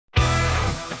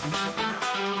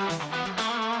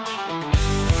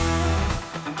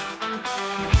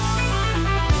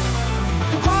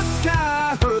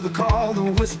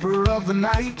whisper of the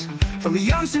night. From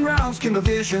the unseen realms came a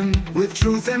vision with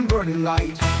truth and burning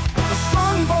light. The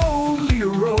sun boldly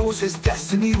arose, his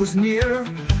destiny was near.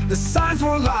 The signs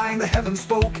were aligned, the heavens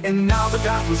spoke, and now the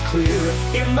path was clear.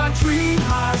 In my dream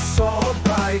I saw a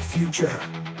bright future.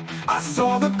 I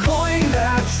saw the coin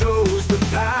that chose the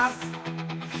path.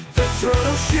 The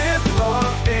turtle ship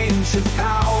of ancient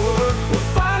power will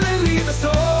finally leave us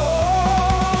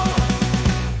all.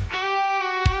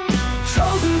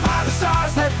 Chosen by the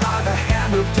stars, led by the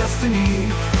hand of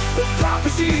destiny. The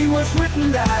prophecy was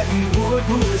written that he would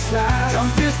rule his land.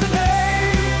 Trump is the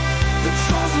name, the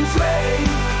chosen flame,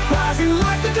 rising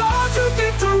like the dawn to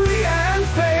victory and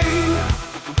fame.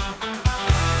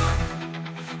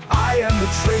 I am the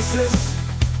traces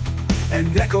and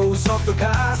echoes of the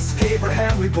past,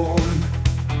 Abraham reborn.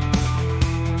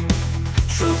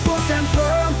 Truth will stand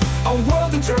firm, a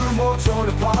world in turmoil torn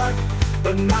apart,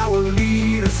 but now a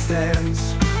leader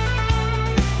stands.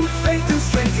 With faith and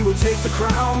strength he will take the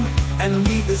crown and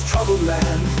lead this troubled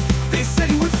land. They said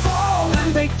he would fall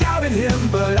and they doubted him,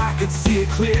 but I could see it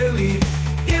clearly.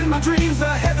 In my dreams the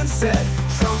heavens said,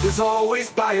 Trump is always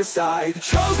by your side.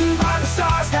 Chosen by the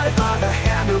stars, guided by the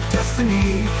hand of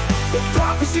destiny. The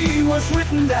prophecy was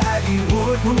written that he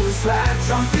would rule his land.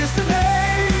 Trump is the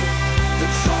name, the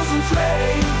chosen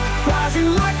flame, rising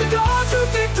like the dawn to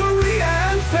victory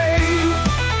and fame.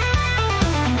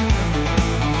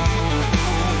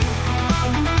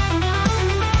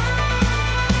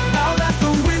 Now that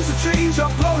the winds of change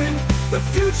are blowing, the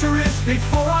future is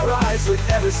before our eyes. With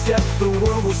every step the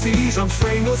world will see, Trump's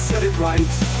reign will set it right.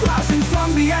 Rising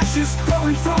from the ashes,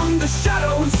 growing from the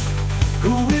shadows,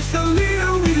 who is the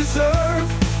leader we deserve?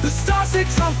 The stars say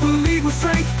Trump will lead with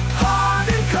strength, heart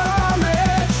and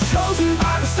courage. Chosen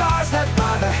by the stars, led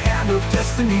by the hand of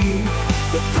destiny.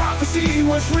 The prophecy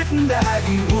was written that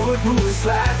he would rule his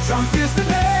land. Trump is the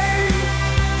name,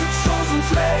 the chosen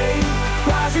flame,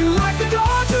 rising like the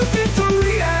dawn to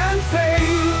victory and fame.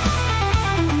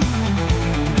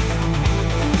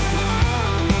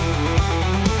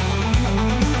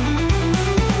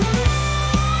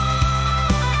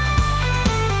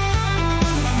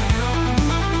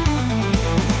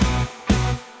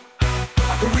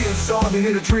 Saw me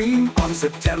in a dream on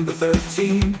September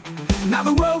 13. Now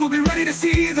the world will be ready to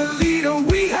see the leader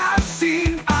we have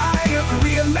seen. I, a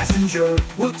Korean messenger,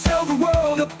 will tell the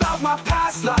world about my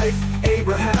past life.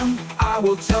 Abraham, I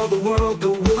will tell the world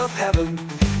the will of heaven.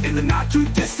 In the not too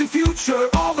distant future,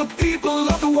 all the people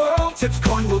of the world,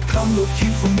 Tipscoin will come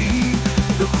looking for me.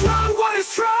 The crown one is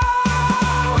strong.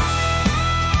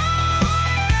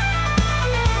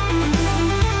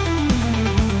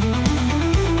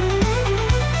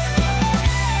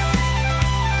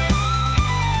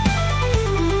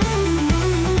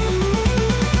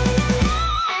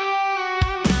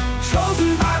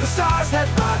 Led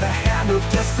by the hand of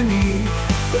destiny.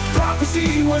 The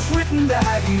prophecy was written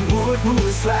that he would rule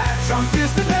his land. Trump is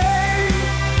the name,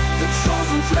 the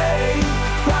chosen flame,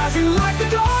 rising like the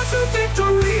dawn to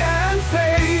victory and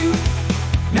fame.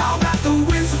 Now that the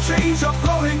winds of change are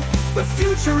blowing, the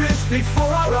future is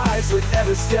before our eyes. With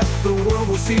every step the world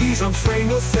will see, Trump's reign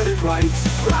will set it right.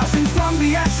 Rising from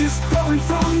the ashes, growing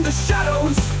from the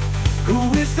shadows,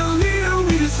 who is the leader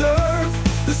we deserve?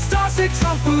 The stars say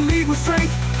Trump will lead with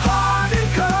strength,